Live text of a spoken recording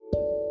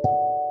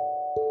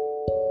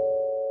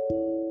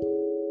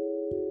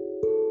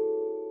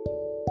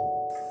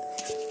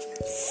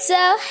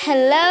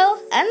hello,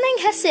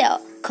 annyeonghaseyo,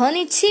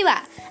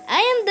 konnichiwa.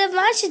 I am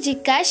Devmashi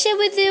Jikasha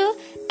with you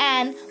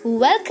and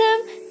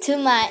welcome to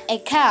my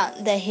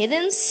account, The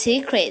Hidden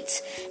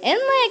Secrets. In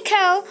my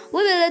account,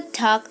 we will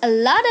talk a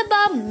lot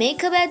about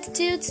makeup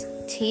attitudes,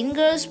 teen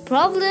girls'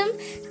 problem,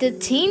 the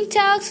teen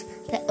talks,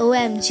 the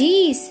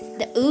OMGs,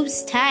 the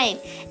oops time,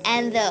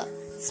 and the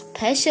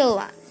special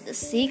one, the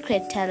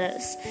secret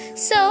tellers.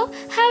 So,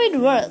 how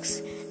it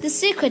works? The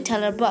secret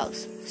teller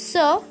box.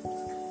 So,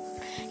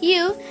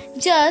 you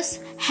just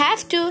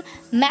have to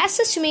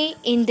message me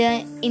in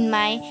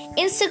my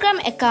Instagram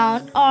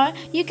account, or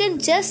you can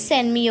just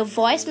send me your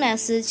voice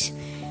message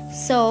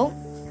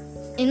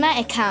in my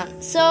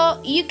account. So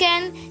you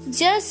can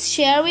just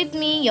share with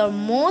me your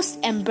most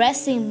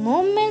embarrassing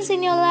moments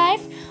in your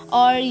life,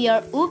 or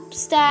your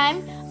oops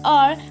time,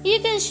 or you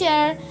can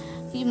share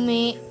your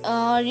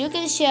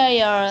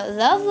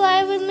love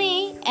life with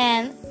me,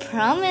 and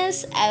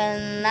promise I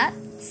will not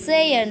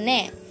say your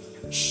name.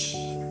 Shh.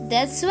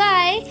 That's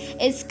why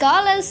it's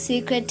called a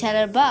secret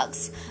teller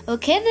box.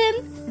 Okay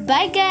then,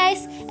 bye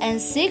guys,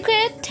 and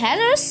secret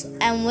tellers,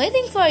 I'm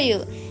waiting for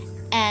you.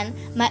 And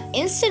my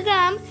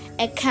Instagram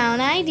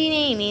account ID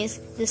name is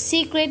The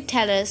Secret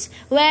Tellers,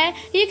 where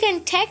you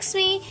can text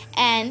me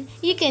and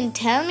you can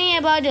tell me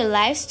about your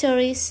life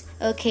stories.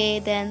 Okay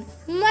then,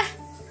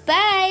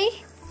 bye.